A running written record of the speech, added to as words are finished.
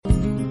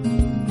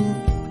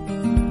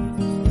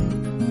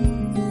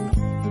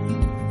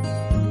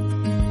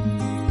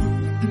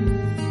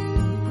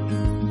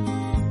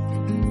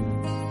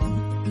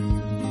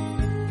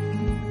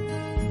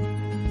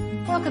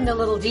to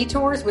Little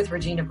Detours with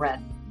Regina Brett,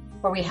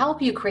 where we help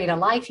you create a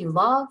life you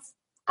love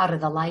out of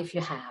the life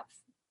you have.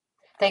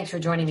 Thanks for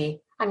joining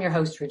me. I'm your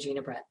host,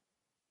 Regina Brett.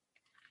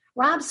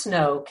 Rob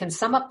Snow can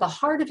sum up the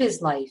heart of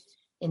his life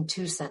in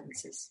 2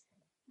 sentences.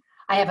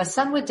 I have a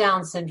son with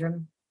Down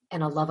syndrome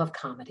and a love of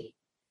comedy.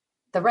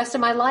 The rest of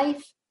my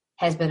life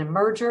has been a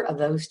merger of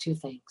those 2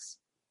 things.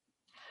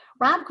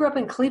 Rob grew up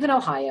in Cleveland,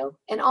 Ohio,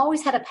 and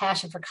always had a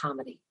passion for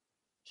comedy.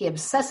 He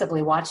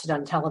obsessively watched it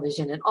on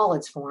television in all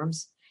its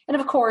forms, and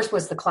of course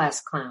was the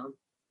class clown.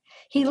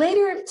 He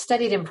later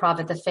studied improv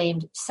at the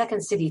famed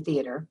Second City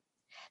Theater.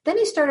 Then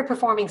he started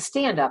performing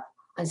stand-up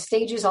on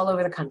stages all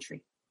over the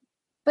country.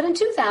 But in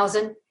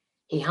 2000,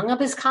 he hung up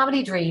his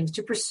comedy dreams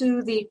to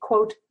pursue the,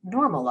 quote,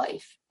 normal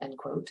life, end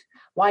quote.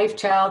 Wife,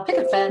 child,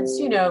 picket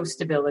fence,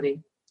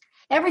 stability.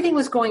 Everything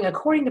was going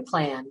according to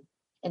plan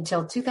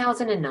until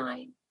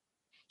 2009.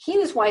 He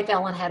and his wife,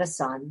 Ellen, had a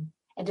son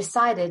and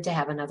decided to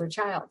have another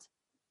child.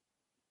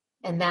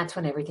 And that's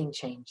when everything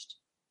changed.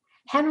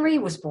 Henry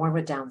was born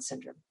with Down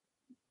syndrome.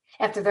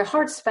 After their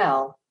hearts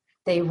fell,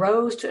 they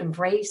rose to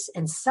embrace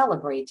and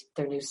celebrate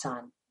their new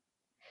son.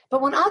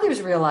 But when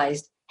others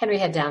realized Henry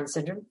had Down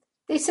syndrome,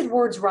 they said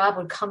words Rob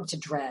would come to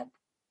dread.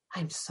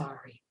 I'm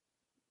sorry.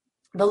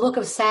 The look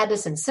of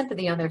sadness and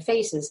sympathy on their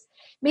faces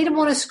made him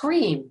want to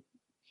scream.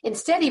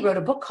 Instead, he wrote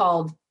a book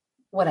called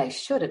What I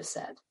Should Have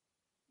Said.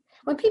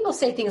 When people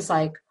say things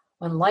like,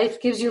 when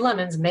life gives you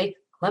lemons, make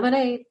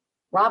lemonade,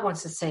 Rob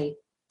wants to say,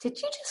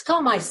 did you just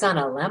call my son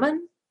a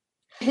lemon?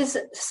 His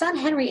son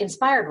Henry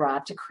inspired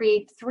Rob to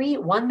create 3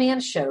 one-man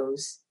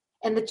shows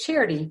and the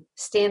charity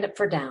Stand Up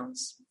for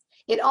Downs.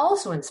 It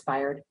also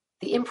inspired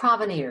the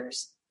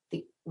Improvineers,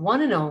 the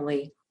one and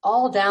only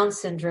all Down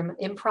syndrome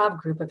improv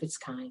group of its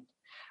kind.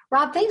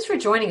 Rob, thanks for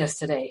joining us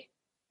today.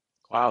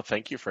 Wow,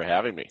 thank you for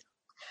having me.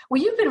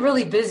 Well, you've been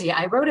really busy.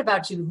 I wrote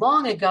about you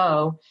long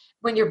ago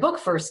when your book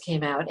first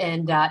came out,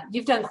 and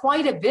you've done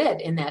quite a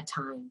bit in that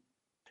time.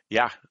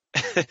 Yeah.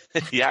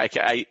 Yeah,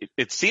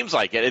 it seems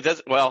like it. It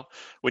does. Well,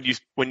 when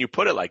you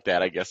put it like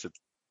that, I guess it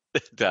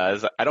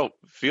does. I don't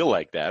feel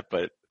like that,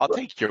 but I'll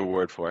take your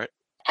word for it.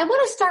 I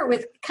want to start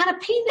with kind of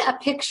paint a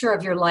picture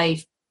of your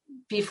life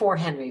before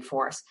Henry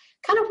for us.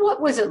 Kind of what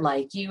was it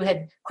like? You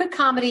had quit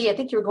comedy. I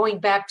think you were going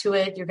back to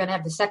it. You're going to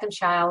have the second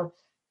child.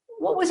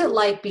 What was it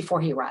like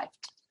before he arrived?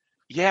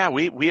 Yeah,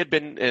 we had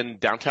been in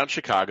downtown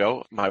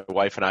Chicago. My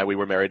wife and I, we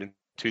were married in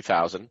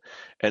 2000.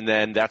 And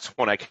then that's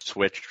when I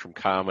switched from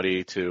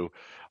comedy to,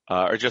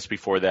 or just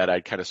before that,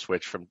 I kind of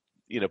switched from,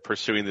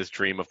 pursuing this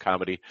dream of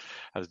comedy.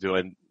 I was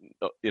doing,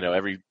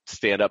 every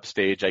stand-up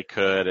stage I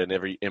could and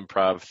every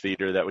improv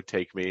theater that would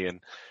take me and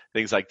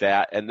things like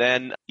that. And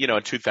then,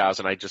 in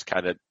 2000, I just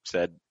kind of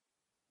said,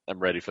 I'm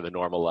ready for the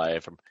normal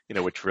life,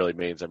 which really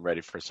means I'm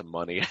ready for some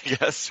money, I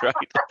guess, right?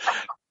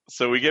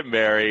 So we get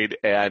married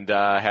and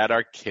had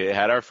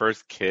our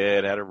first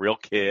kid, had a real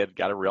kid,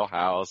 got a real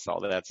house, all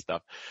that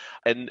stuff.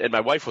 And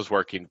my wife was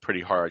working pretty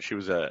hard. She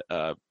was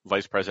a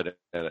vice president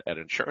at an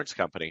insurance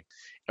company.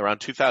 Around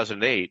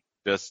 2008,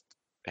 just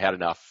had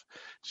enough.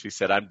 She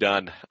said, I'm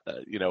done.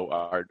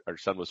 Our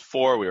son was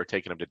 4. We were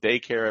taking him to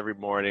daycare every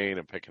morning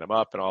and picking him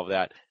up and all of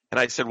that. And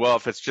I said, well,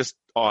 if it's just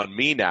on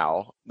me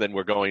now, then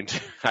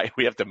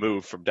we have to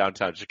move from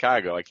downtown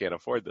Chicago. I can't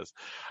afford this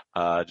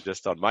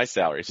just on my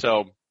salary.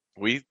 So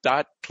we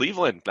thought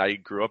Cleveland. I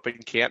grew up in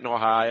Canton,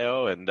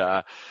 Ohio, and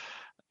I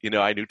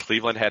knew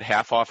Cleveland had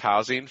half off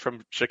housing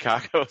from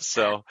Chicago.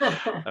 So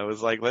I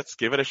was like, let's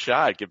give it a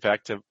shot, get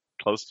back to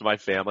close to my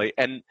family.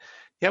 And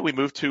yeah, we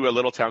moved to a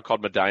little town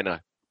called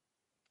Medina,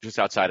 just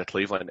outside of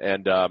Cleveland,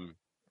 and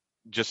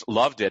just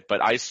loved it.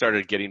 But I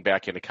started getting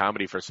back into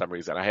comedy for some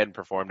reason. I hadn't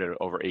performed in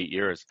over 8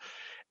 years.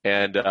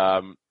 And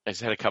I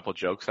just had a couple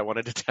jokes I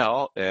wanted to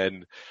tell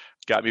and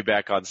got me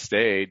back on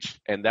stage.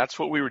 And that's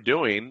what we were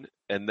doing.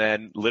 And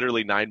then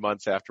literally 9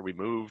 months after we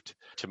moved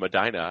to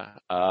Medina,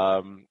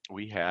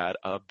 we had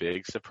a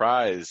big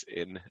surprise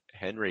in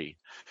Henry.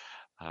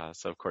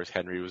 So, of course,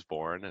 Henry was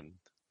born. And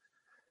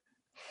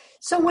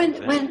so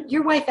when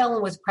your wife,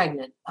 Ellen, was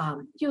pregnant,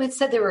 you had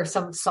said there were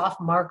some soft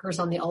markers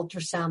on the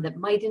ultrasound that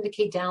might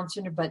indicate Down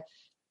syndrome. But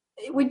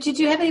did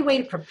you have any way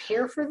to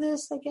prepare for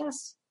this, I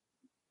guess?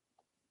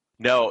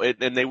 No,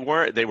 and they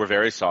were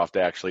very soft,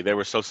 actually. They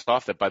were so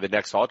soft that by the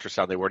next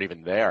ultrasound, they weren't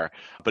even there.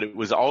 But it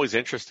was always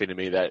interesting to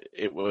me that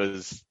it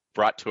was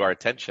brought to our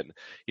attention.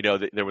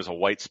 There was a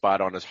white spot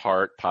on his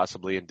heart,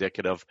 possibly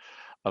indicative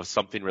of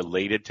something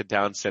related to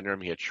Down syndrome.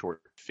 He had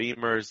short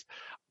femurs,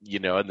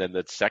 and then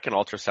the second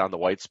ultrasound, the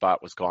white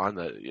spot was gone.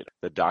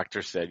 The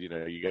doctor said,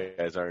 you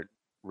guys aren't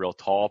real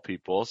tall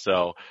people.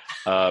 So,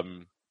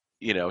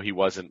 he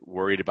wasn't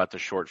worried about the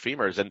short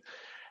femurs. And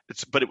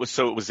it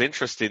was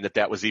interesting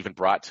that was even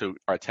brought to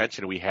our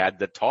attention. We had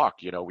the talk,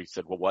 we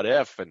said, well, what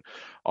if, and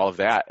all of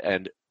that.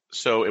 And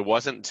so it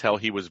wasn't until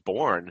he was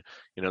born,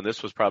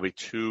 this was probably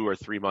 2 or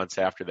 3 months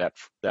after that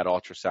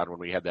ultrasound when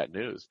we had that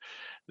news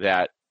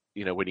that,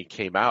 when he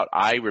came out,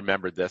 I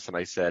remembered this and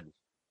I said,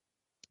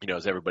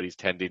 as everybody's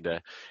tending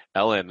to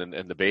Ellen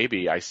and the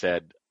baby, I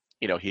said,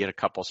 he had a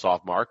couple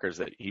soft markers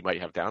that he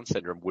might have Down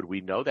syndrome. Would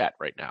we know that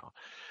right now?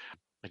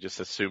 I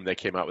just assumed they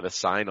came out with a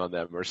sign on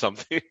them or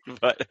something,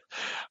 but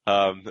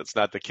that's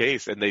not the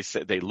case. And they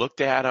said they looked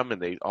at him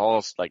and they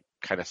all like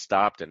kind of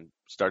stopped and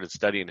started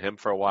studying him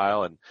for a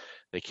while. And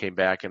they came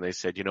back and they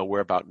said,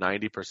 we're about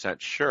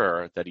 90%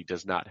 sure that he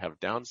does not have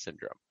Down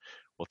syndrome.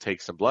 We'll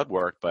take some blood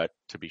work, but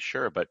to be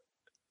sure. But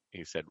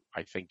he said,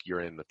 I think you're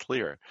in the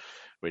clear,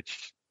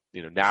 which,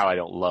 now I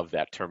don't love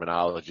that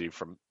terminology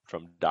from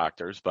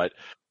doctors, but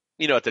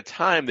at the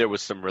time there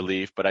was some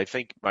relief, but I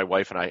think my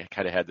wife and I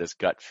kind of had this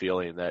gut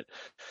feeling that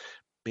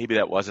maybe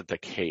that wasn't the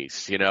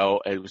case.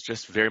 It was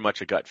just very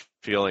much a gut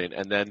feeling.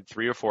 And then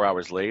 3 or 4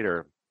 hours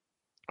later,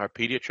 our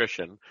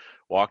pediatrician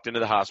walked into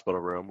the hospital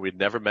room. We'd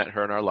never met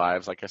her in our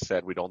lives. Like I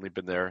said, we'd only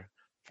been there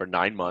for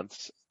 9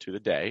 months to the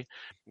day.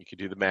 You could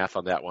do the math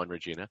on that one,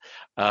 Regina.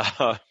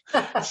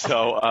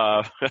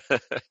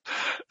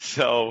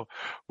 So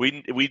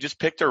we just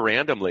picked her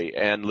randomly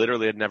and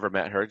literally had never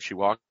met her. And she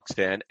walks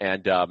in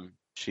and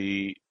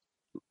she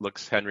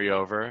looks Henry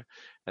over,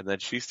 and then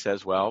she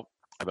says, well,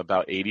 I'm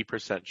about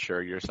 80%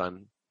 sure your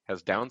son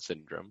has Down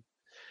syndrome.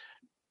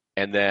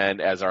 And then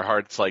as our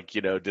hearts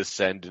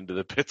descend into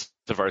the pits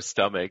of our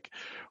stomach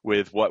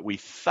with what we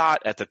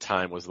thought at the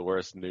time was the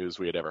worst news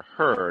we had ever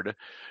heard,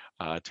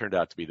 it turned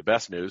out to be the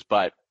best news.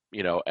 But,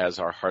 as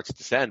our hearts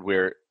descend,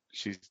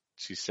 she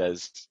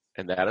says,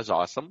 and that is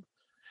awesome.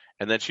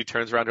 And then she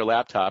turns around her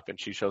laptop and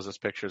she shows us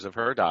pictures of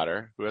her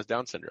daughter who has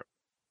Down syndrome.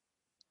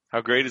 How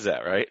great is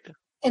that, right?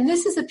 And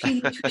this is a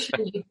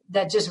pediatrician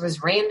that just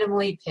was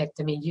randomly picked.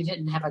 I mean, you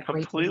didn't have a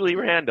completely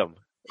random.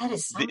 That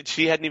is something.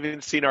 She hadn't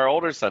even seen our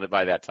older son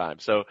by that time.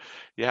 So,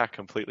 yeah,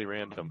 completely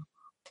random.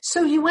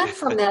 So you went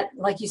from that,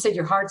 like you said,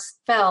 your hearts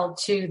fell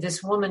to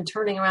this woman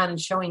turning around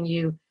and showing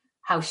you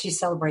how she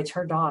celebrates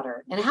her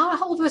daughter. And how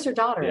old was her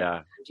daughter? Yeah.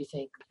 Do you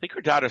think? I think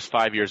her daughter's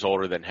 5 years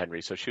older than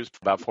Henry. So she was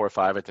about 4 or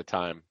 5 at the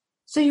time.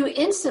 So you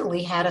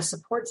instantly had a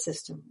support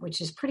system, which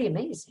is pretty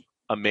amazing.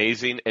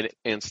 Amazing and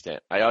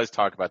instant. I always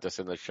talk about this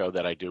in the show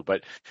that I do,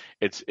 but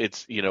it's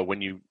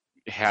when you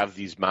have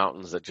these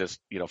mountains that just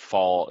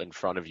fall in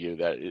front of you,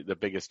 that the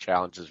biggest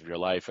challenges of your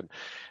life, and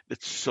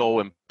it's so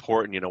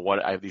important.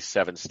 I have these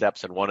 7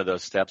 steps, and one of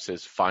those steps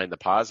is find the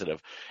positive,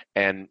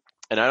 and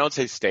I don't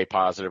say stay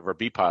positive or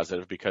be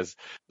positive because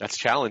that's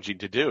challenging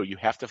to do. You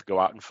have to go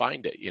out and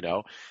find it,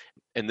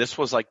 and this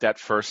was like that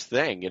first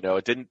thing.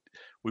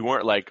 We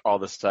weren't like all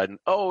of a sudden,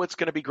 oh, it's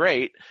going to be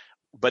great.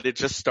 But it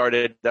just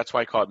started, that's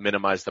why I call it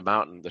Minimize the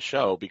Mountain, the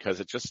show, because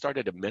it just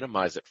started to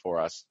minimize it for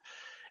us.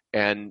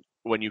 And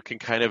when you can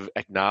kind of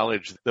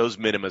acknowledge those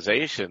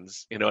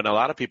minimizations, and a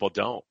lot of people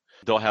don't,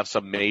 they'll have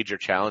some major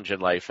challenge in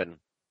life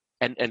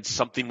and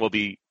something will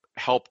be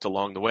helped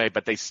along the way,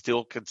 but they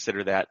still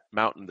consider that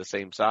mountain the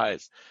same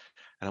size.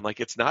 And I'm like,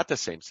 it's not the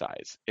same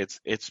size.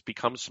 It's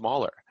become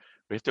smaller.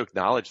 We have to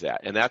acknowledge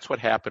that. And that's what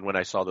happened when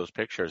I saw those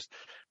pictures.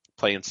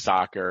 Playing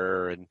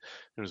soccer, and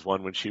there was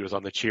one when she was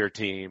on the cheer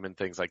team and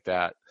things like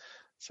that.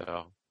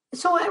 So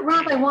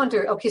Rob, I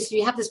wonder, okay, so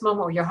you have this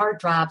moment where your heart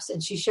drops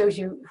and she shows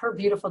you her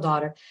beautiful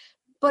daughter,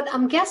 but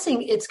I'm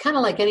guessing it's kind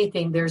of like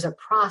anything. There's a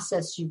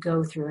process you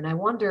go through. And I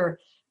wonder,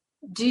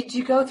 did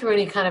you go through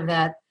any kind of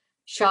that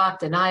shock,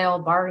 denial,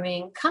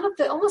 bargaining, kind of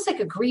almost like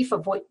a grief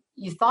of what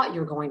you thought you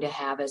were going to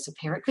have as a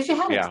parent? Because you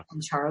had a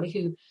son, Charlie,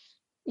 who,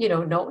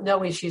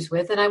 no issues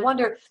with. And I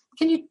wonder,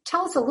 can you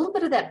tell us a little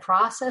bit of that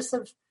process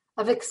of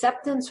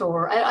acceptance,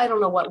 or I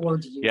don't know what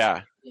word to use.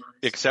 Yeah,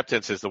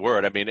 acceptance is the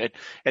word. I mean,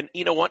 and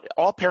you know what?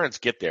 All parents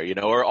get there,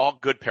 or all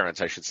good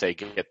parents, I should say,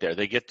 get there.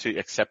 They get to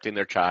accepting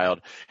their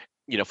child,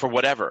 for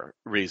whatever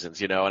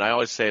reasons, And I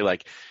always say,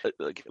 like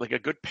a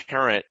good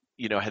parent,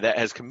 that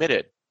has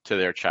committed to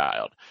their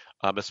child,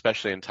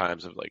 especially in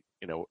times of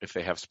if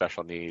they have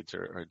special needs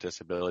or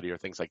disability or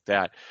things like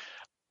that.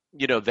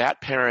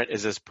 That parent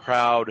is as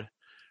proud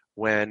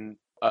when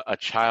a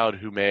child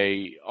who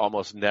may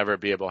almost never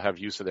be able to have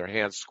use of their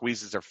hands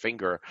squeezes their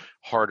finger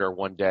harder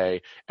one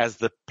day as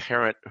the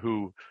parent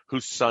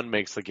whose son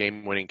makes the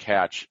game-winning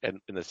catch in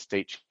the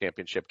state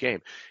championship game.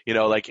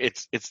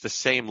 It's the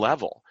same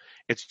level.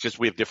 It's just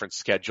we have different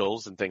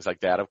schedules and things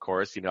like that, of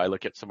course. I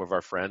look at some of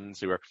our friends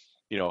who are,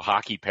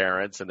 hockey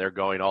parents, and they're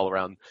going all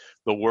around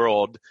the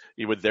world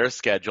with their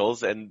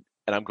schedules, and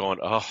I'm going,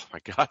 oh my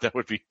God, that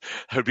would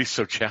be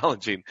so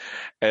challenging.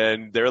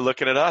 And they're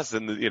looking at us,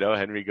 and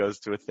Henry goes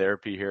to a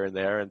therapy here and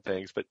there and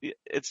things, but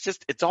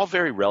it's all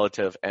very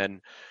relative.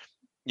 And,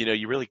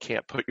 you really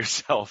can't put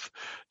yourself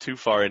too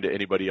far into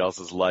anybody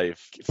else's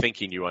life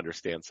thinking you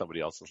understand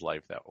somebody else's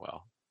life that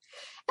well.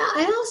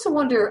 I also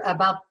wonder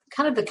about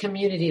kind of the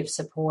community of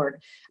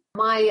support.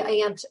 My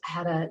aunt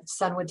had a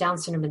son with Down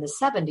syndrome in the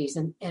 70s.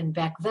 And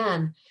back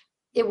then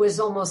it was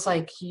almost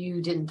like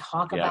you didn't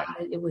talk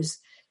about it. It was,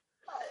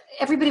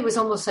 everybody was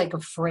almost like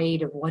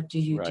afraid of what do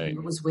you do.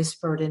 It was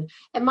whispered.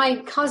 And my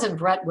cousin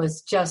Brett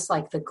was just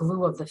like the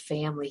glue of the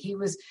family.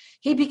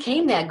 He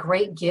became that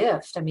great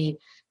gift. I mean,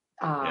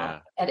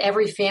 at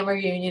every family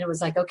reunion, it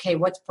was like, okay,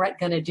 what's Brett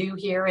going to do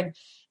here?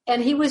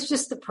 And he was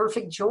just the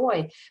perfect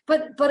joy,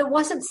 but it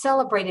wasn't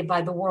celebrated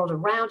by the world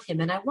around him.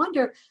 And I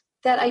wonder,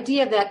 that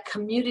idea of that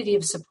community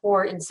of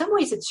support, in some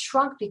ways it's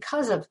shrunk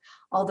because of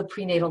all the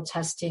prenatal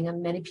testing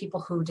and many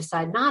people who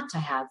decide not to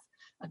have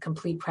a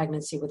complete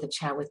pregnancy with a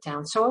child with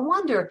Down. So I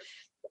wonder,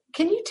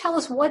 can you tell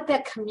us what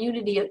that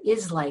community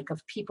is like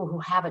of people who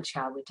have a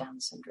child with Down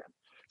syndrome?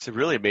 It's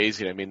really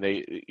amazing. I mean,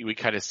 we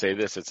kind of say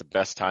this, it's the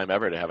best time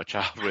ever to have a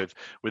child with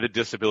a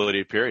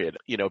disability, period,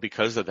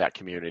 because of that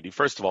community.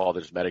 First of all,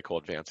 there's medical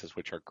advances,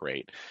 which are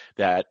great,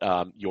 that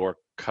your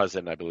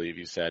cousin, I believe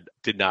you said,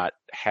 did not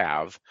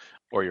have,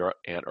 or your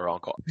aunt or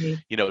uncle,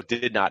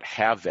 did not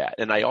have that.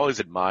 And I always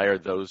admire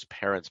those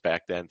parents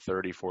back then,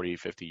 30, 40,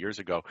 50 years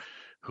ago,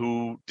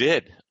 who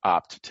did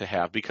opt to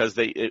have, because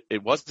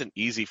it wasn't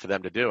easy for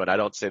them to do. And I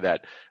don't say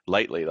that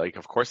lightly. Like,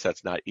 of course,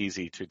 that's not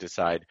easy to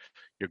decide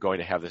you're going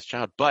to have this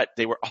child, but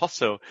they were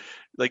also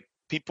like,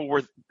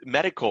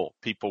 medical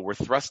people were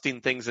thrusting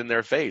things in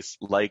their face,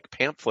 like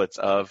pamphlets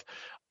of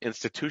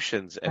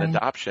institutions and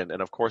adoption, and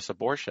of course,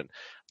 abortion,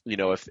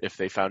 if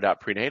they found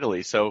out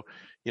prenatally. So,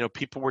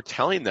 people were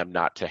telling them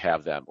not to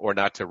have them or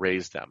not to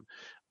raise them.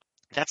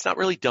 That's not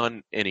really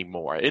done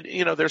anymore.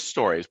 There's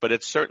stories, but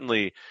it's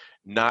certainly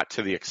not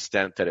to the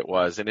extent that it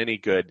was. And any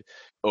good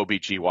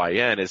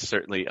OBGYN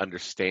certainly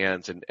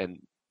understands and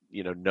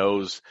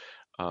knows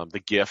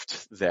the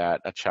gift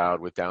that a child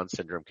with Down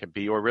syndrome can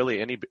be, or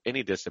really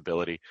any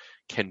disability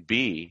can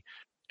be,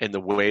 in the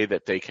way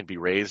that they can be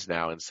raised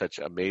now in such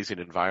amazing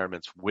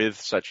environments with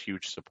such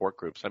huge support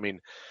groups. I mean,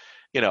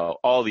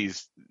 all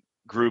these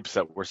groups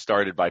that were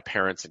started by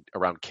parents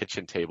around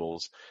kitchen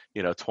tables,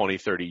 20,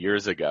 30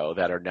 years ago,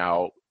 that are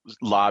now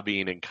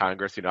lobbying in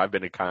Congress. I've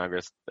been in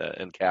Congress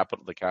and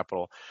the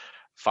Capitol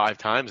 5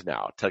 times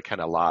now to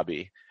kind of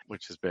lobby,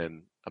 which has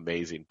been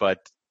amazing. But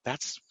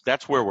that's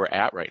where we're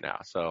at right now.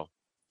 So,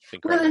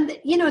 well, and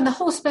in the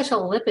whole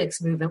Special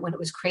Olympics movement, when it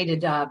was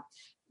created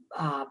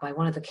by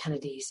one of the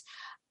Kennedys,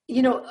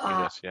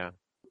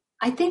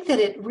 I think that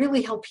it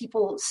really helped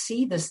people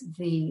see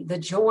the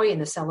joy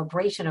and the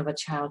celebration of a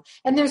child.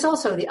 And there's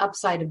also the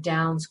Upside of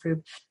Downs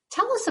group.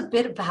 Tell us a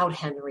bit about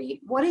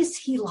Henry. What is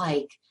he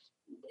like?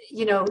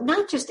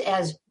 Not just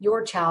as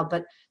your child,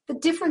 but the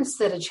difference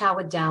that a child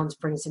with Downs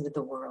brings into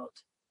the world.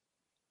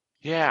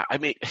 Yeah, I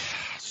mean,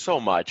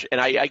 so much.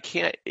 And I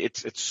can't,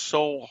 it's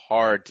so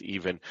hard to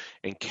even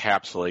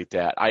encapsulate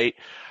that. I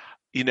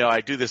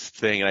do this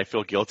thing, and I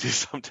feel guilty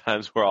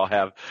sometimes, where I'll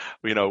have,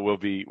 we'll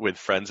be with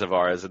friends of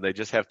ours, and they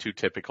just have 2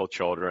 typical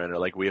children, or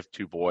like we have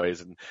 2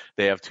 boys and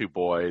they have 2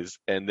 boys,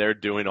 and they're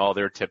doing all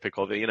their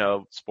typical,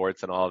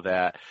 sports and all of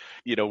that.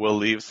 We'll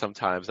leave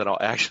sometimes, and I'll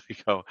actually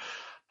go,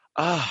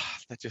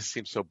 that just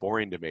seems so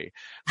boring to me.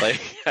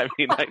 Like, I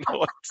mean, I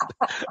know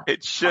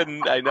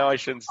I know I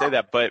shouldn't say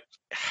that, but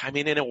I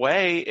mean, in a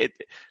way,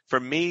 for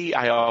me,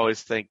 I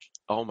always think,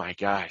 oh my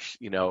gosh,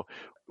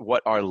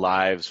 what our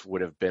lives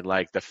would have been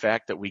like. The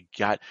fact that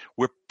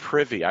we're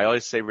privy. I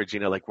always say,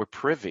 Regina, like, we're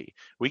privy.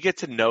 We get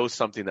to know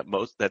something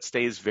that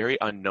stays very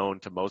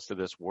unknown to most of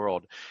this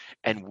world.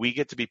 And we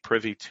get to be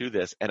privy to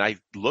this. And I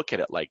look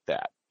at it like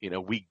that.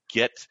 We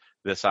get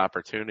this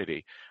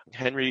opportunity.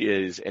 Henry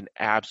is an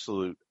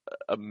absolute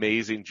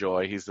amazing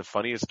joy. He's the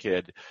funniest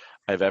kid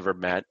I've ever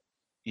met,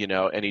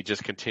 and he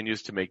just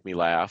continues to make me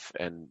laugh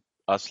and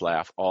us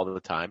laugh all the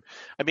time.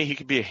 I mean, he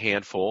can be a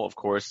handful, of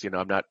course. I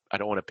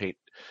don't want to paint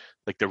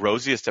like the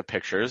rosiest of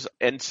pictures,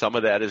 and some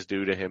of that is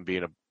due to him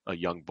being a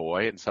young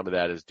boy, and some of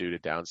that is due to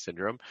Down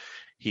syndrome.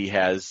 He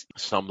has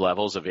some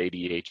levels of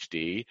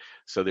ADHD,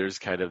 so there's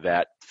kind of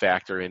that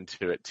factor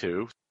into it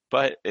too.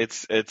 But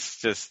it's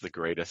just the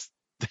greatest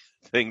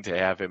thing to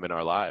have him in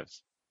our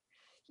lives.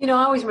 I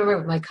always remember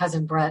with my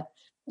cousin Brett,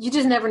 you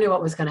just never knew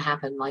what was going to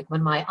happen. Like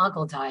when my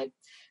uncle died,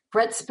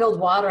 Brett spilled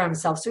water on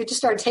himself, so he just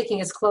started taking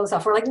his clothes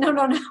off. We're like, no.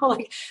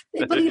 Like,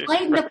 but he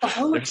lightened up the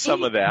whole There's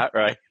some of that,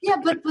 right? Yeah,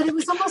 but it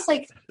was almost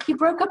like he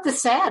broke up the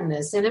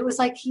sadness, and it was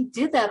like he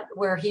did that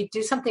where he'd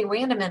do something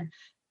random, and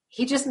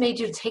he just made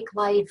you take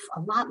life a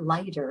lot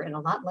lighter and a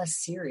lot less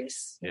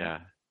serious.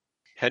 Yeah.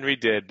 Henry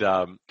did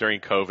during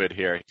COVID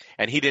here,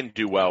 and he didn't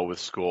do well with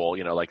school,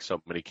 like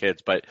so many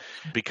kids, but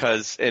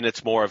and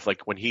it's more of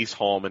like when he's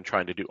home and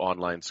trying to do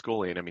online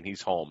schooling. I mean,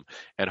 he's home,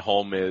 and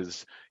home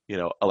is,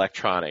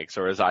 electronics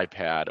or his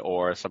iPad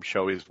or some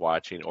show he's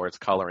watching, or it's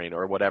coloring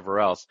or whatever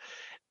else,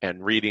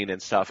 and reading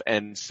and stuff.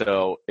 And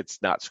so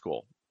it's not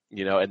school,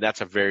 and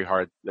that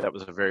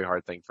was a very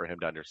hard thing for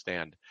him to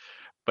understand.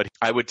 But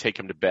I would take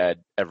him to bed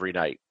every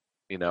night.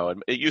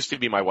 And it used to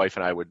be my wife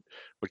and I would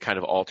kind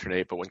of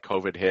alternate, but when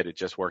COVID hit, it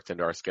just worked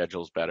into our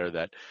schedules better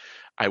that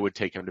I would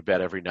take him to bed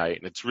every night.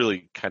 And it's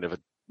really kind of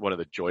one of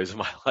the joys of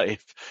my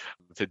life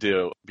to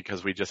do,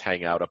 because we just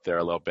hang out up there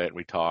a little bit and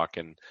we talk,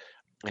 and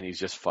he's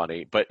just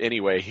funny. But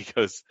anyway, he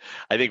goes,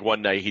 I think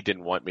one night he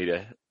didn't want me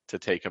to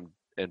take him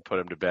and put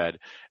him to bed.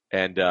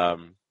 And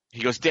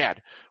he goes,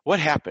 Dad, what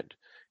happened?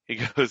 He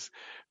goes,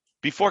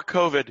 before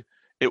COVID,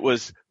 it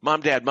was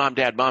mom, dad, mom,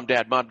 dad, mom,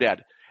 dad, mom,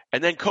 dad.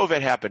 And then COVID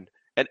happened.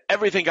 And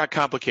everything got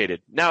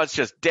complicated. Now it's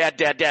just dad,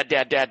 dad, dad,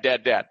 dad, dad,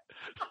 dad, dad.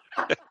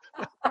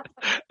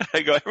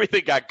 I go,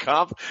 everything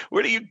got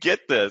where do you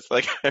get this?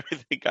 Like,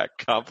 everything got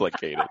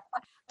complicated.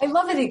 I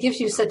love that he gives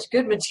you such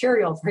good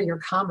material for your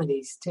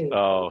comedies, too.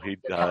 Oh, he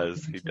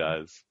does. He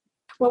does.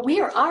 Well, we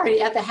are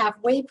already at the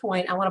halfway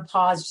point. I want to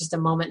pause just a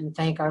moment and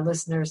thank our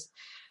listeners.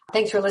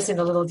 Thanks for listening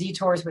to Little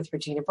Detours with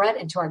Regina Brett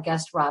and to our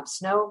guest, Rob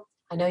Snow.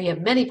 I know you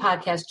have many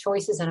podcast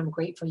choices, and I'm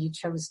grateful you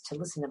chose to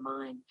listen to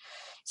mine.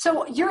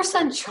 So your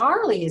son,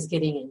 Charlie, is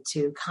getting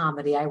into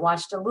comedy. I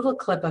watched a little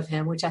clip of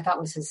him, which I thought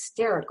was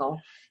hysterical.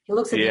 He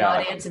looks at the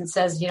audience and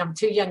says, I'm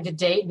too young to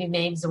date. And he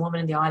names the woman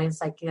in the audience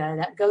like,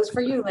 that goes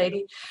for you,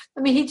 lady.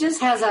 I mean, he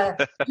just has a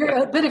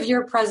bit of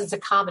your presence of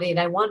comedy. And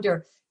I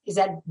wonder, is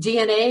that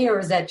DNA or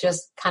is that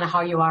just kind of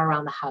how you are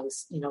around the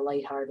house,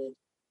 lighthearted?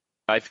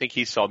 I think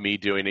he saw me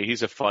doing it.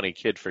 He's a funny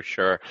kid for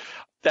sure.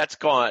 That's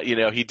gone.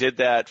 He did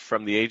that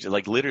from the age,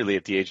 like literally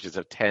at the ages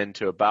of 10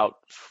 to about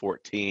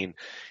 14.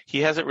 He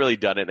hasn't really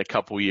done it in a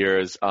couple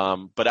years.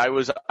 But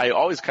I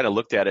always kind of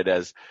looked at it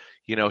as,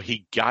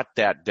 he got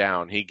that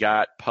down. He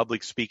got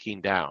public speaking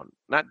down,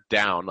 not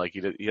down, like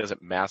he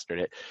hasn't mastered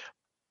it,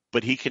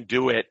 but he can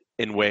do it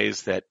in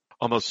ways that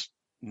almost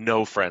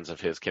no friends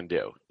of his can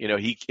do.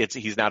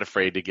 He's not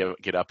afraid to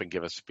get up and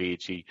give a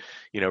speech. He,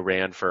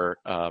 ran for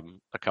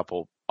a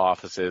couple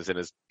offices in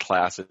his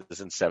classes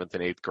in 7th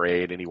and 8th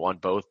grade, and he won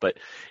both. But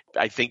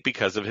I think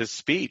because of his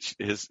speech,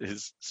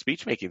 his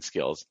speech making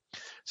skills.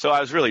 So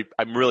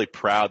I'm really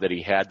proud that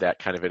he had that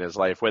kind of in his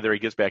life. Whether he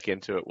gets back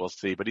into it, we'll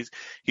see. But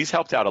he's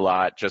helped out a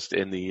lot just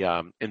in the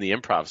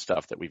improv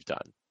stuff that we've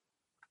done.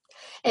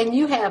 And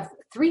you have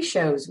 3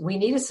 shows: We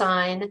Need a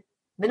Sign,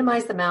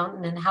 Minimize the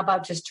Mountain, and how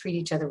about Just Treat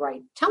Each Other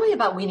Right? Tell me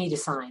about We Need a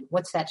Sign.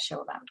 What's that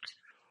show about?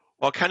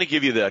 Well, I'll kind of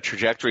give you the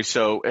trajectory.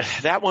 So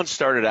that one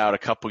started out a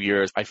couple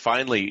years. I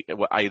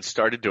had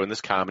started doing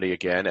this comedy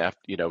again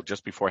after,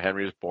 just before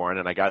Henry was born,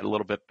 and I got a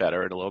little bit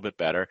better and a little bit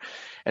better.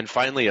 And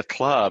finally a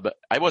club,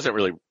 I wasn't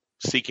really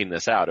seeking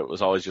this out. It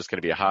was always just going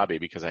to be a hobby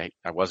because I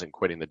wasn't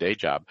quitting the day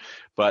job.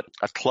 But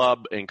a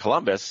club in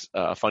Columbus,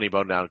 a Funny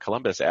Bone down in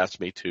Columbus, asked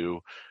me to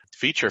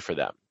feature for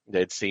them.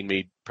 They'd seen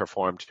me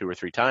perform 2 or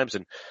 3 times,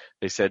 and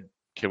they said,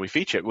 can we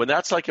feature it? When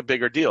that's like a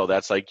bigger deal.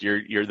 That's like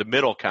you're the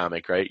middle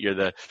comic, right?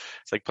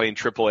 It's like playing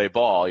AAA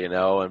ball,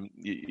 and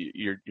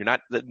you're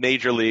not the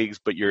major leagues,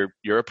 but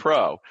you're a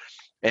pro.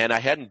 And I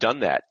hadn't done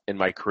that in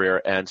my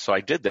career, and so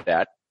I did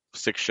that,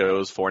 6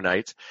 shows, 4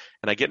 nights,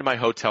 and I get in my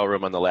hotel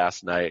room on the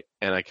last night,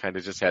 and I kind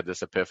of just had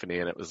this epiphany,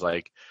 and it was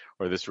like,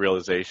 or this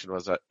realization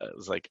was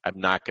like, I'm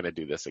not going to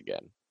do this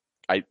again.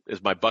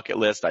 It's my bucket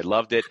list. I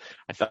loved it.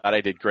 I thought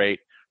I did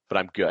great, but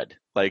I'm good.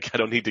 Like, I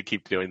don't need to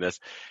keep doing this.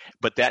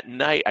 But that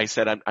night I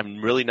said,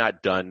 I'm really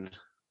not done.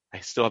 I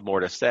still have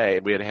more to say.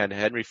 And we had had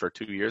Henry for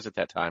 2 years at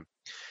that time.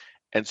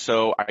 And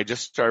so I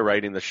just started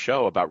writing the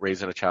show about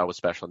raising a child with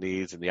special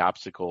needs and the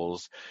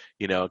obstacles,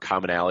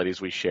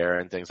 commonalities we share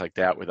and things like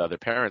that with other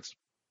parents.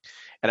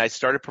 And I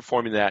started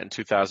performing that in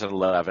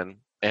 2011,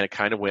 and it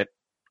kind of went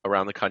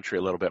around the country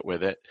a little bit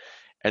with it.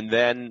 And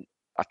then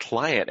a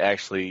client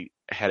actually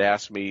had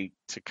asked me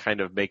to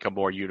kind of make a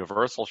more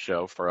universal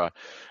show for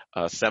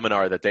a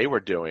seminar that they were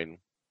doing.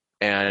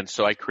 And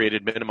so I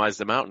created Minimize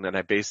the Mountain, and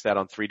I based that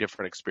on 3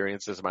 different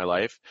experiences in my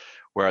life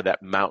where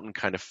that mountain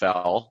kind of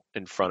fell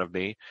in front of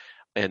me.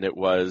 And it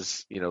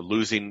was,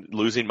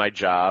 losing my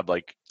job,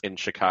 like in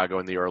Chicago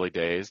in the early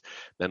days,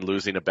 then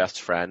losing a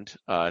best friend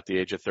at the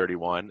age of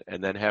 31,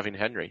 and then having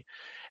Henry.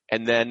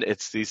 And then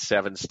it's these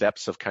 7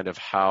 steps of kind of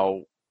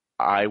how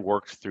I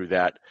worked through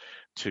that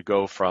to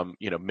go from,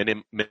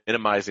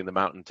 minimizing the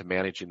mountain to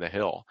managing the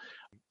hill.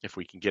 If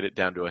we can get it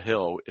down to a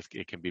hill,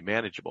 it can be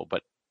manageable.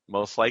 But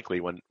most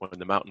likely when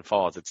the mountain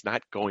falls, it's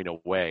not going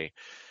away,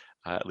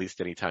 at least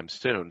anytime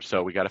soon.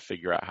 So we got to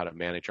figure out how to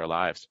manage our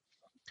lives.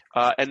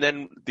 And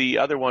then the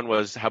other one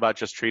was, how about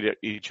Just Treat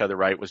Each Other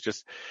Right?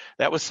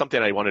 That was something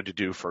I wanted to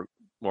do for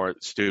more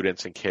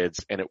students and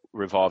kids, and it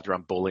revolved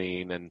around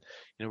bullying and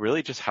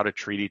really just how to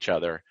treat each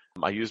other.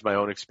 I used my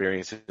own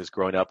experiences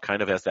growing up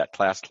kind of as that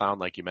class clown,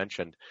 like you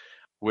mentioned,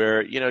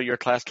 where you're a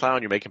class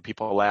clown, you're making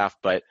people laugh,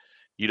 but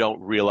you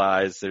don't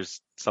realize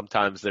there's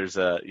somebody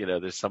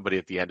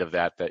at the end of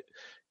that at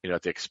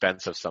the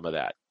expense of some of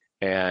that.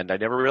 And I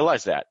never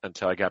realized that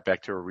until I got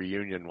back to a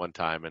reunion one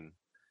time, and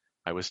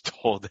I was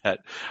told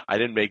that I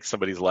didn't make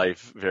somebody's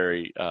life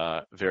very,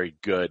 very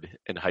good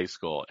in high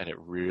school, and it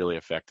really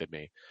affected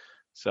me.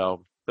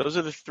 So those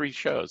are the 3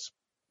 shows.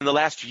 In the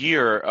last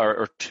year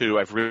or 2,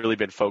 I've really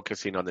been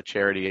focusing on the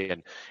charity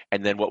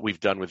and then what we've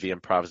done with the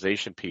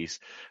improvisation piece.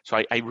 So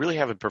I really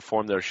haven't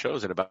performed those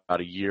shows in about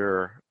a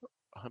year.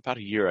 About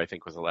a year, I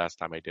think, was the last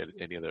time I did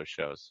any of those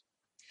shows.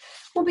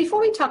 Well,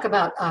 before we talk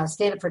about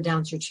Stand Up for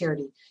Downs, your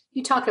charity,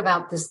 you talk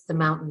about the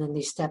mountain and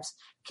these steps.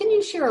 Can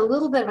you share a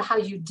little bit of how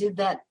you did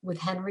that with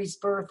Henry's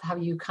birth, how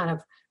you kind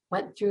of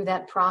went through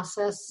that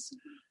process?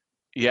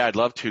 Yeah, I'd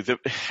love to.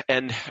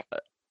 And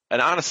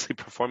honestly,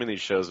 performing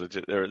these shows,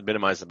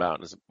 Minimize the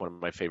Mountain, is one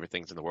of my favorite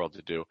things in the world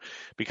to do,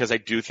 because I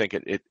do think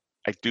it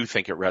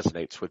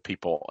resonates with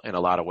people in a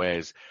lot of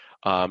ways.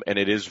 And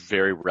it is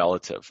very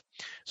relative.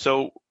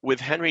 So with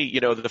Henry,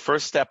 the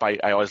first step I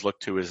always look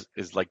to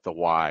is like the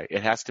why.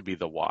 It has to be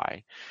the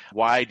why.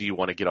 Why do you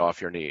want to get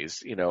off your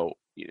knees?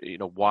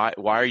 Why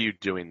are you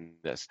doing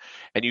this?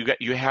 And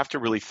you have to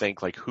really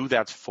think like who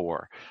that's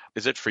for.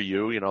 Is it for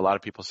you? A lot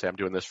of people say I'm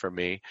doing this for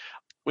me,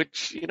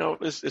 which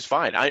is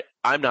fine.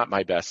 I'm not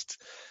my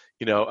best.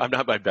 I'm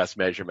not my best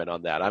measurement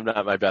on that. I'm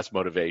not my best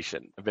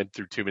motivation. I've been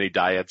through too many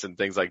diets and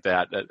things like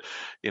that.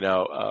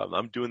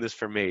 I'm doing this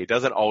for me. It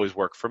doesn't always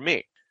work for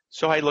me.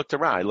 So I looked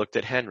around. I looked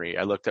at Henry.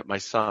 I looked at my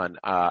son.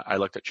 I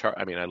looked at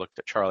Charlie.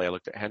 I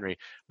looked at Henry.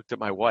 Looked at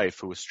my wife,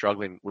 who was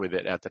struggling with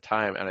it at the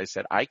time, and I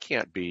said, I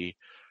can't be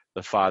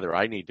the father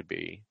I need to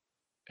be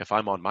if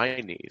I'm on my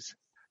knees.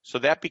 So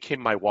that became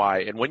my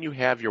why. And when you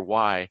have your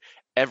why,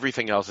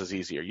 everything else is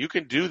easier. You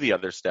can do the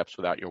other steps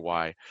without your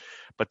why,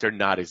 but they're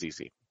not as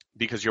easy.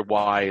 Because your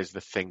why is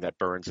the thing that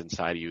burns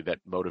inside of you, that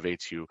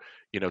motivates you,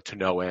 to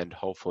no end,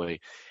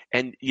 hopefully.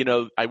 And,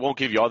 I won't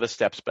give you all the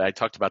steps, but I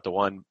talked about the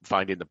one,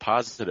 finding the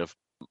positive,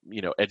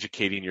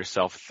 educating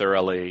yourself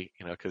thoroughly,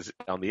 because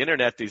on the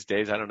internet these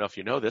days, I don't know if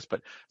you know this,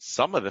 but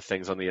some of the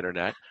things on the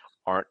internet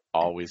aren't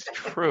always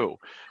true.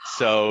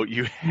 So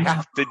you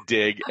have to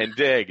dig and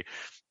dig.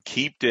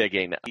 Keep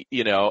digging,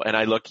 and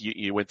I look,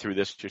 you went through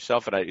this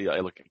yourself, and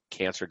I look at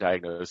cancer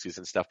diagnoses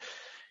and stuff.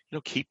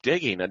 Keep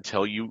digging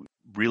until you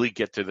really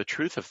get to the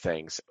truth of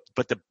things.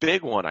 But the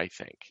big one, I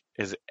think,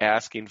 is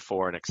asking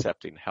for and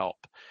accepting help,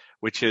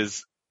 which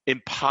is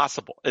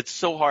impossible. It's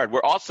so hard.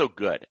 We're also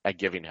good at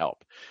giving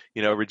help.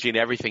 Regina,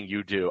 everything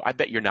you do, I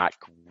bet you're not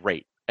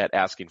great at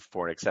asking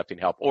for and accepting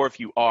help. Or if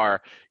you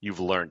are, you've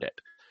learned it.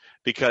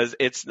 Because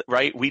it's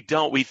right. We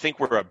think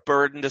we're a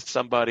burden to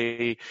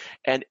somebody.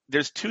 And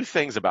there's two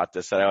things about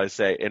this that I always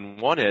say.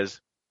 And one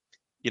is,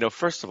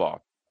 first of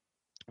all,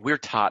 we're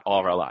taught all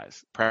of our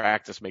lives,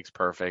 practice makes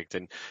perfect,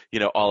 and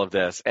all of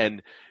this,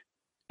 and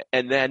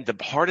then the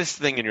hardest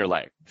thing in your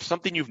life,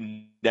 something you've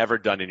never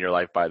done in your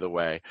life, by the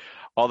way,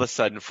 all of a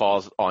sudden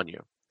falls on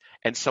you,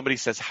 and somebody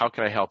says, how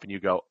can I help? And you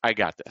go, I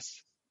got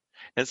this.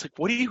 And it's like,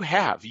 what do you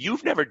have?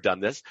 You've never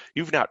done this.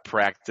 You've not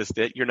practiced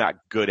it. You're not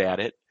good at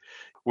it.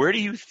 Where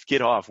do you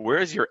get off? Where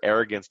is your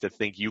arrogance to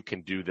think you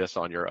can do this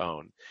on your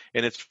own?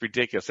 And it's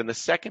ridiculous. And the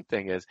second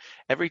thing is,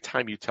 every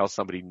time you tell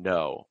somebody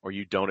no, or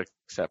you don't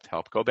accept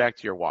help, go back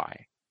to your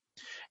why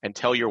and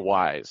tell your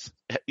whys.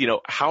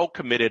 How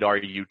committed are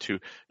you to,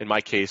 in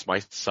my case,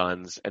 my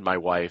sons and my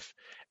wife,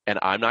 and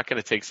I'm not going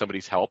to take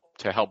somebody's help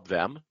to help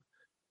them.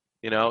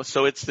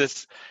 So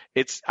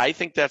I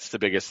think that's the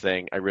biggest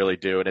thing. I really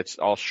do. And it's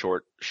all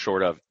short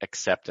of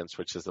acceptance,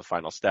 which is the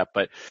final step.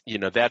 But,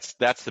 that's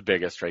the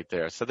biggest right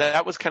there. So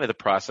that was kind of the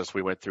process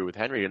we went through with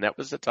Henry. And that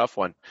was a tough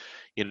one,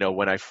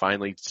 when I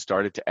finally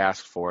started to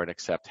ask for and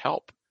accept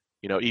help.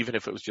 Even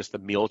if it was just the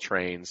meal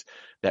trains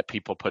that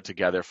people put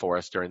together for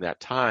us during that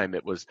time,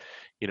 it was,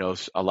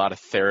 a lot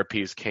of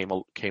therapies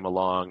came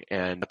along,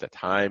 and at the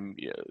time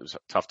it was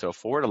tough to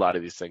afford a lot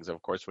of these things.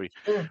 Of course,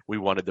 we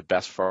wanted the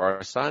best for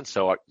our son.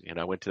 So,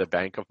 I went to the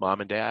bank of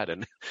mom and dad,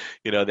 and,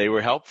 they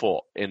were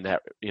helpful in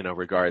that,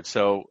 regard.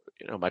 So,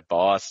 my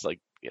boss,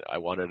 I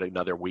wanted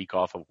another week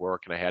off of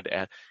work, and I had to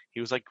add,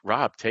 he was like,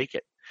 Rob, take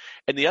it.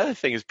 And the other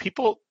thing is,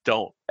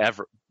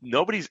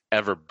 nobody's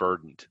ever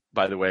burdened,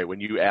 by the way,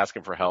 when you ask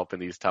them for help in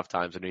these tough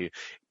times. And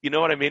you know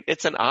what I mean?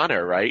 It's an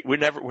honor, right? We're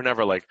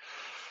never like,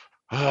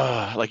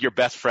 like your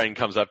best friend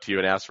comes up to you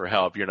and asks for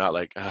help. You're not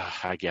like,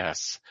 I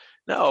guess.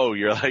 No,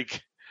 you're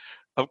like,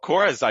 of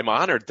course, I'm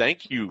honored.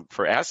 Thank you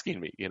for asking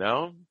me,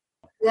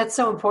 That's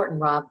so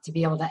important, Rob, to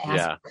be able to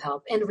ask for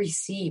help and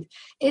receive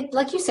it.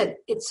 Like you said,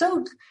 it's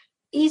so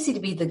easy to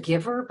be the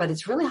giver, but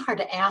it's really hard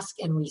to ask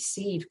and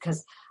receive,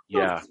 because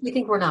we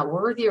think we're not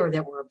worthy or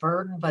that we're a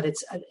burden, but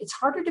it's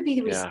harder to be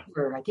the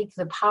receiver. I think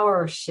the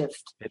power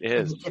shift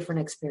is a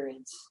different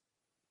experience.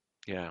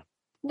 Yeah.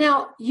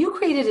 Now, you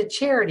created a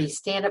charity,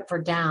 Stand Up for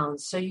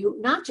Downs, so you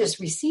not just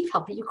receive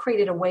help, but you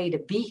created a way to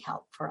be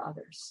help for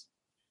others.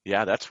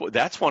 Yeah,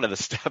 that's one of the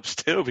steps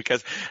too,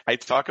 because I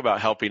talk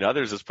about helping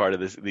others as part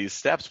of these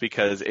steps,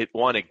 because it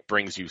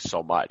brings you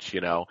so much,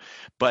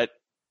 but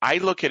I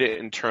look at it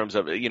in terms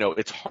of,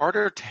 it's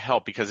harder to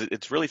help because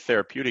it's really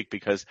therapeutic,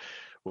 because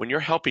when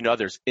you're helping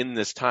others in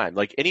this time,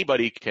 like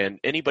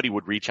anybody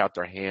would reach out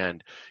their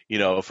hand,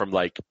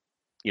 from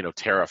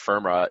terra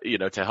firma,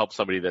 to help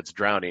somebody that's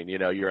drowning.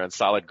 You're on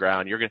solid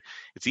ground.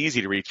 It's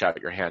easy to reach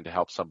out your hand to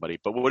help somebody.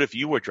 But what if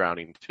you were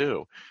drowning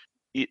too?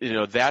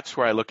 That's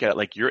where I look at it.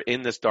 Like, you're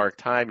in this dark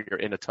time, you're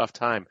in a tough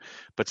time,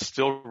 but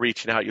still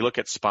reaching out. You look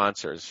at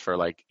sponsors for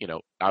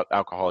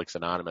Alcoholics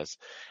Anonymous.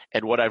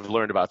 And what I've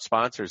learned about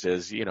sponsors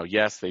is,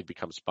 yes, they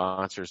become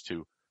sponsors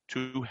to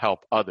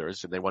help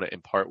others, and they want to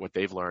impart what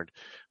they've learned,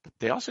 but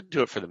they also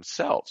do it for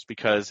themselves,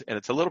 and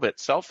it's a little bit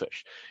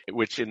selfish,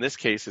 which in this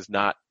case is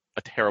not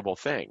a terrible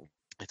thing.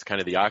 It's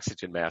kind of the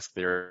oxygen mask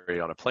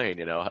theory on a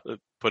plane,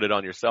 put it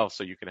on yourself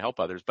so you can help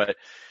others. But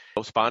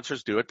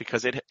sponsors do it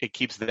because it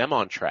keeps them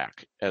on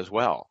track as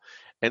well.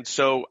 And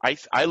so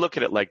I look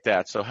at it like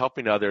that. So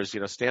helping others,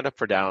 Stand Up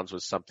for Downs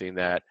was something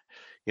that,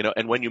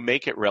 and when you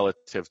make it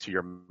relative to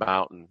your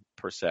mountain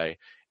per se,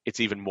 it's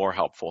even more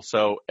helpful.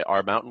 So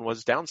our mountain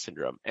was Down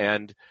syndrome.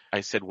 And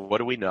I said, what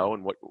do we know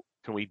and what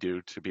can we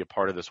do to be a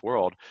part of this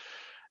world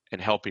and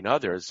helping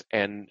others?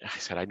 And I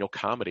said, I know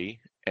comedy,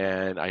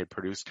 and I had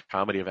produced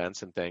comedy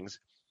events and things.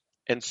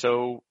 And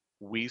so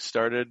we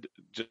started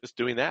just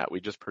doing that. We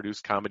just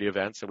produced comedy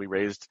events, and we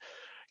raised,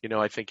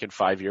 I think in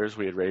 5 years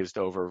we had raised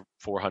over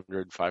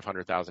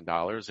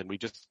 $500,000, and we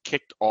just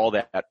kicked all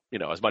that,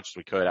 as much as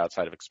we could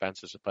outside of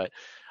expenses, but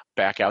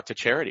back out to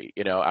charity,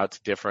 out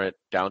to different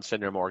Down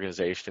syndrome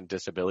organizations,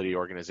 disability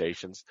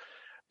organizations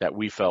that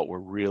we felt were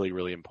really,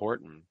 really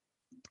important.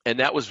 And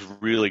that was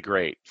really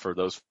great for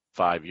those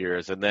 5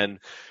 years. And then,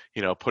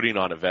 putting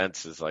on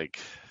events is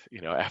like,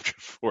 after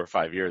 4 or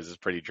 5 years is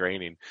pretty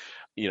draining,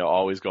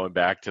 always going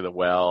back to the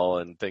well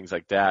and things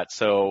like that.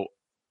 So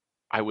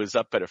I was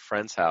up at a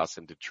friend's house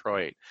in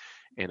Detroit,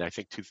 and I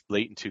think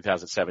late in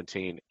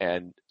 2017,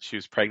 and she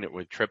was pregnant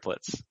with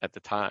triplets at the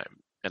time.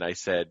 And I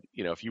said,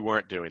 if you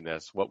weren't doing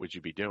this, what would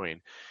you be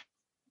doing?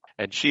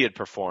 And she had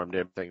performed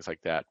in things like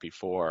that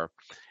before.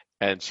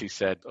 And she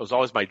said, it was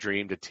always my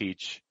dream to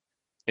teach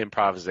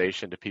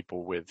improvisation to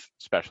people with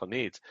special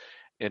needs.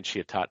 And she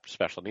had taught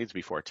special needs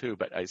before too.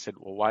 But I said,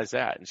 well, why is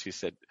that? And she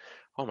said,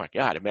 oh my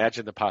God,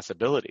 imagine the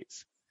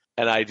possibilities.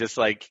 And I just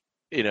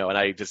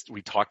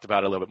we talked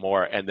about it a little bit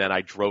more. And then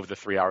I drove the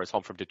 3 hours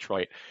home from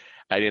Detroit.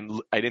 I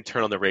didn't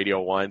turn on the radio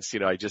once.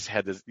 I just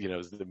had this,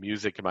 the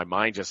music in my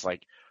mind, just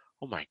like,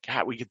 oh my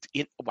God,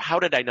 how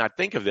did I not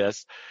think of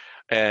this?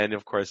 And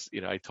of course,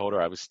 I told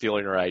her I was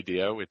stealing her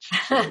idea, which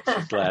she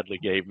gladly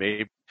gave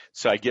me.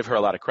 So I give her a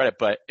lot of credit.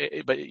 But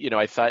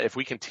I thought if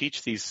we can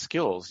teach these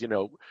skills,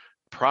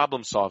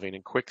 problem solving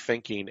and quick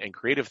thinking and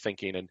creative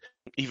thinking and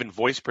even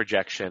voice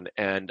projection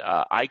and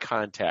eye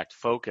contact,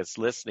 focus,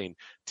 listening,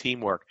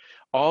 teamwork,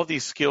 all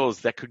these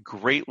skills that could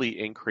greatly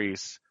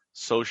increase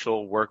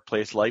social,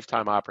 workplace,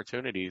 lifetime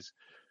opportunities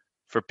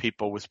for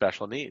people with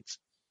special needs.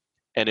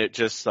 And it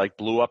just like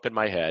blew up in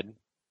my head.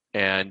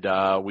 And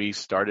we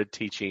started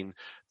teaching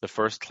the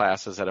first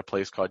classes at a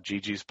place called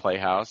Gigi's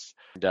Playhouse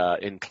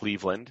in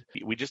Cleveland.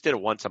 We just did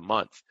it once a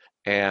month,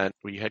 and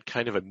we had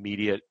kind of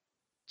immediate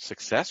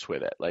success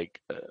with it,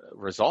 like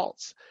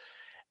results.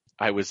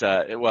 I was,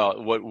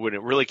 when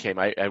it really came,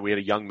 we had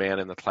a young man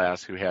in the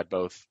class who had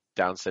both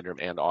Down syndrome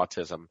and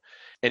autism,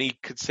 and he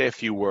could say a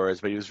few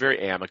words, but he was very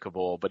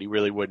amicable, but he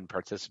really wouldn't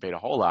participate a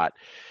whole lot.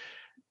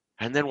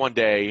 And then one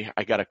day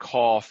I got a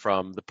call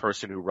from the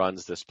person who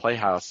runs this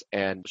playhouse,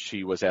 and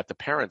she was at the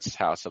parents'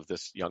 house of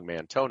this young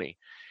man, Tony.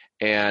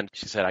 And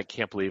she said, I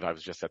can't believe I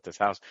was just at this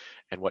house.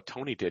 And what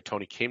Tony did,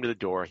 Tony came to the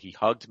door, he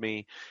hugged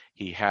me,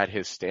 he had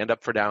his Stand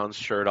Up for Downs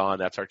shirt on.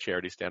 That's our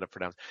charity, Stand Up for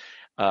Downs.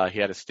 He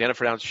had his Stand Up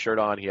for Downs shirt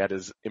on, he had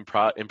his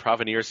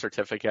Improveneer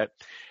certificate,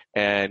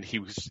 and he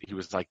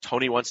was like,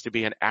 Tony wants to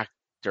be an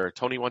actor,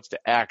 Tony wants to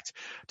act,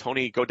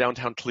 Tony, go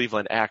downtown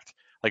Cleveland, act,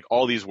 like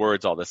all these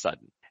words all of a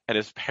sudden. And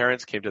his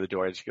parents came to the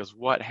door, and she goes,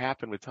 what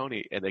happened with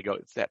Tony? And they go,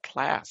 it's that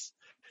class.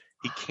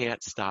 He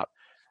can't stop.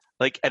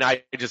 And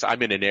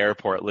I'm in an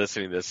airport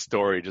listening to this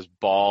story, just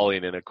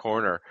bawling in a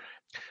corner.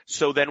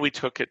 So then we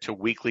took it to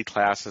weekly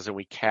classes, and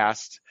we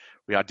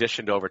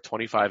auditioned over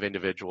 25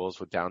 individuals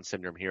with Down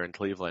syndrome here in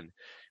Cleveland.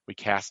 We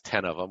cast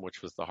 10 of them,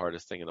 which was the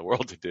hardest thing in the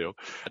world to do,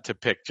 to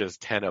pick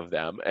just 10 of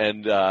them.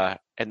 And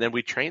then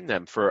we trained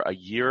them for a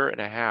year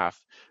and a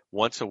half,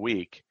 once a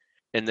week.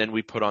 And then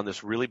we put on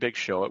this really big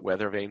show at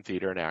Weather Vane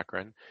Theater in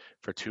Akron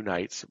for 2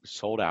 nights. It was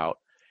sold out.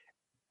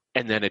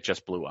 And then it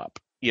just blew up,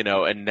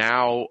 and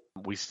now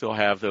we still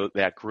have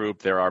that group.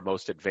 They're our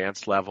most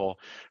advanced level.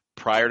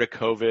 Prior to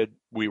COVID,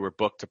 we were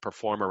booked to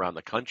perform around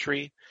the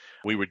country.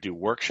 We would do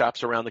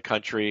workshops around the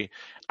country.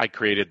 I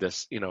created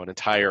this, an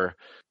entire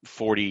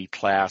 40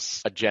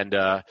 class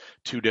agenda,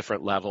 2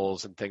 different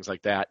levels and things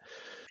like that.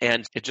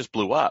 And it just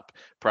blew up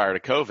prior to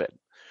COVID.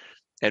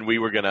 And we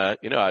were going to,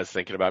 I was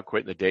thinking about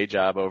quitting the day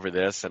job over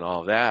this and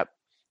all of that.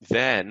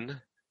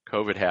 Then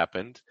COVID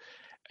happened,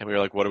 and we were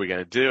like, what are we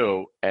going to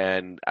do?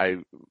 And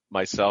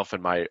myself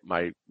and my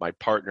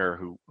partner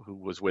who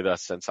was with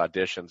us since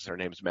auditions, her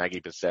name's Maggie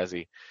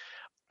Bissesi,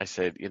 I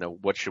said,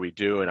 what should we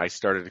do? And I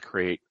started to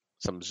create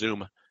some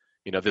Zoom.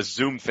 This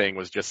Zoom thing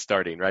was just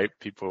starting, right?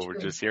 People were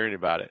just hearing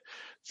about it.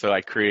 So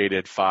I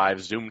created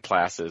 5 Zoom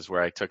classes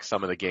where I took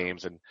some of the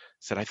games and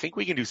said, I think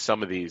we can do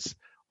some of these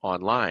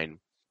online.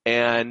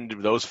 And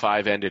those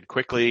 5 ended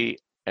quickly,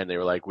 and they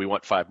were like, we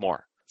want 5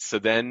 more. So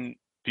then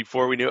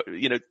before we knew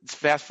it,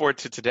 fast forward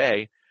to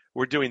today,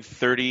 we're doing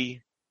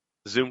 30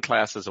 Zoom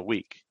classes a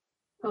week.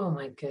 Oh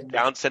my goodness.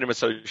 Down syndrome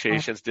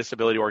associations,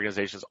 disability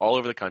organizations all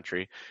over the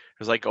country.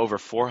 There's like over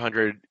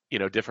 400,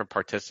 different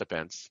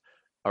participants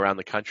around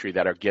the country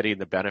that are getting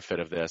the benefit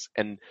of this.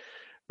 And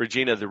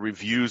Regina, the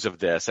reviews of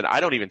this, and I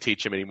don't even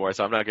teach him anymore,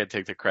 so I'm not going to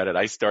take the credit.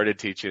 I started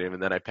teaching him,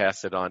 and then I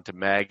passed it on to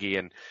Maggie,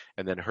 and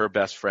then her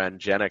best friend,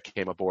 Jenna,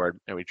 came aboard,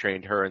 and we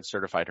trained her and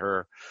certified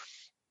her.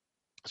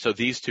 So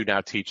these 2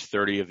 now teach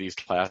 30 of these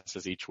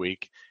classes each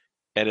week,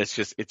 and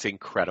it's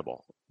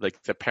incredible.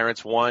 Like the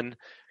parents, 1,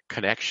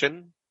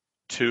 connection,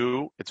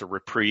 2, it's a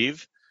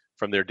reprieve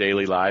from their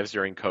daily lives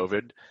during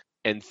COVID.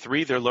 And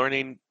 3, they're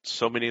learning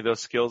so many of those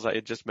skills I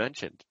had just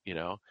mentioned,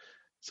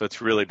 So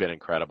it's really been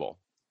incredible.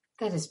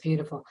 That is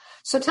beautiful.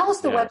 So tell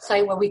us the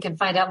website where we can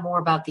find out more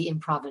about the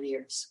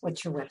Improveneers.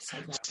 What's your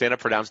website?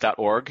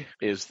 StandUpForDowns.org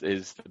is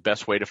the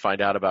best way to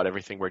find out about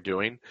everything we're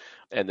doing.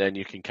 And then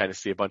you can kind of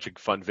see a bunch of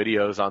fun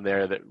videos on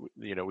there that,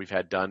 we've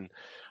had done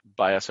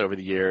by us over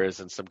the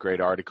years and some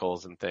great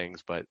articles and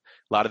things. But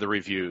a lot of the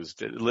reviews,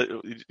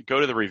 go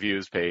to the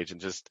reviews page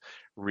and just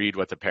read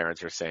what the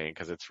parents are saying,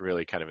 because it's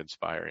really kind of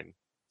inspiring.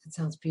 That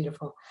sounds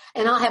beautiful.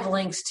 And I'll have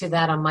links to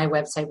that on my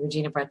website,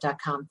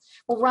 reginabrett.com.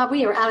 Well, Rob,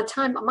 we are out of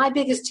time. My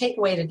biggest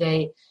takeaway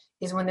today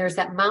is when there's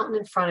that mountain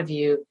in front of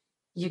you,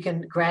 you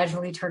can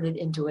gradually turn it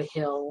into a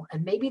hill.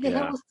 And maybe the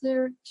hill is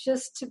there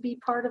just to be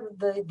part of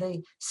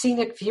the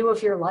scenic view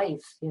of your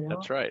life.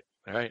 That's right.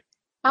 All right.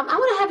 I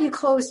want to have you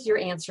close your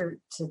answer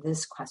to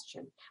this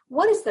question.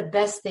 What is the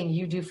best thing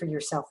you do for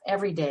yourself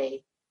every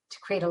day to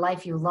create a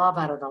life you love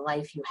out of the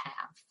life you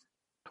have?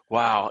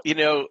 Wow.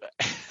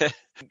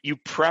 You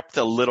prepped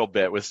a little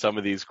bit with some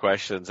of these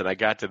questions, and I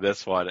got to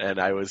this one, and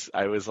I was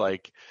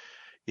like,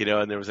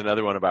 and there was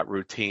another one about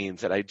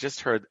routines, and I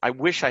just heard, I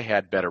wish I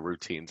had better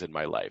routines in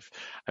my life.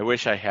 I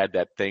wish I had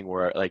that thing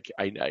where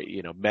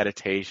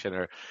meditation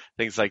or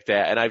things like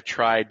that. And I've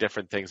tried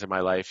different things in my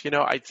life.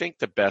 I think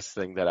the best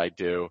thing that I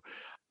do,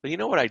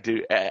 what I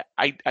do?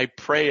 I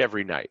pray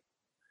every night.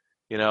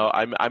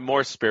 I'm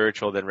more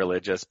spiritual than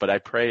religious, but I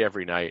pray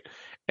every night.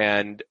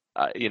 And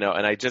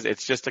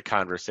it's just a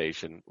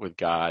conversation with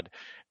God.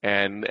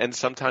 And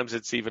sometimes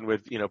it's even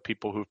with,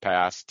 people who've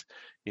passed,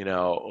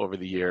 over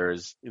the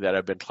years that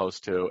I've been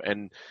close to.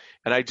 And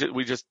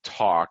we just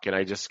talk, and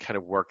I just kind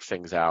of work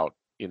things out,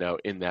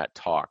 in that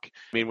talk.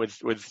 I mean,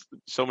 with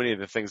so many of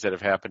the things that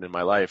have happened in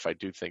my life, I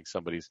do think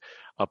somebody's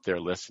up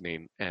there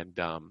listening and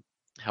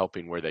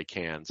helping where they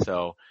can.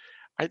 So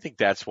I think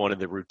that's one of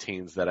the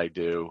routines that I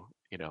do,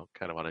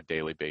 kind of on a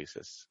daily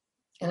basis.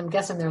 And I'm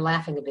guessing they're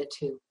laughing a bit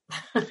too.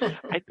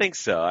 I think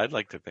so. I'd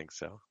like to think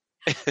so.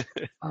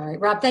 All right,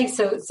 Rob, thanks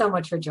so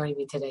much for joining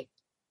me today.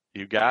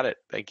 You got it.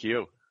 Thank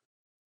you.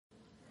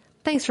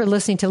 Thanks for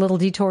listening to Little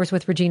Detours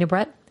with Regina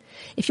Brett.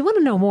 If you want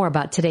to know more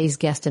about today's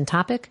guest and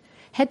topic,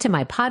 head to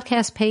my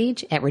podcast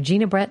page at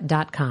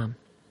reginabrett.com.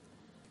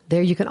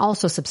 There you can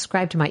also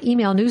subscribe to my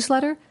email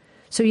newsletter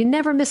so you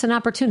never miss an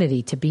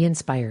opportunity to be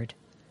inspired.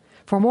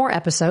 For more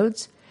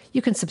episodes,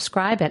 you can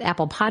subscribe at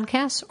Apple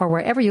Podcasts or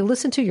wherever you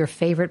listen to your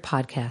favorite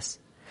podcasts.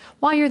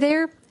 While you're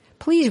there,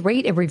 please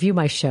rate and review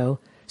my show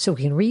so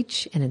we can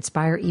reach and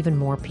inspire even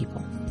more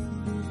people.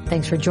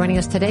 Thanks for joining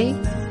us today.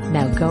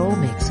 Now go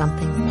make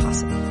something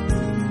possible.